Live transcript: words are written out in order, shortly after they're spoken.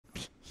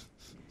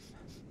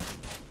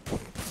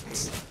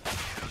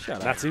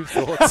Matthew,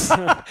 thoughts?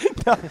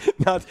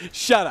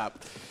 Shut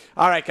up.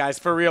 All right, guys,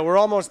 for real. We're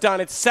almost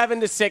done. It's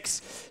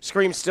 7-6.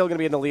 Scream's still going to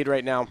be in the lead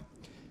right now.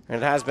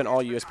 And it has been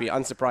all USB,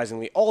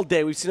 unsurprisingly. All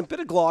day, we've seen a bit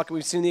of Glock, and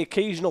we've seen the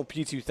occasional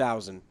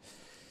P2000.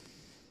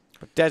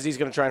 But Desi's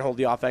going to try and hold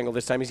the off angle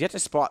this time. He's yet to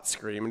spot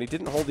Scream, and he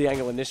didn't hold the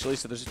angle initially,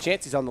 so there's a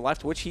chance he's on the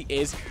left, which he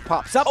is.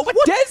 Pops up. Oh, but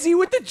Desi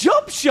with the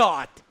jump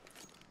shot!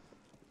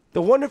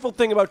 The wonderful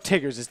thing about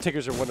Tiggers is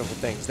Tiggers are wonderful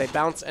things. They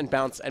bounce and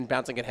bounce and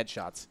bounce and get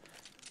headshots.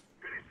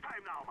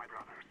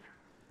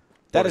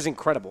 That is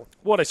incredible.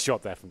 What a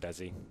shot there from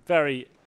Desi. Very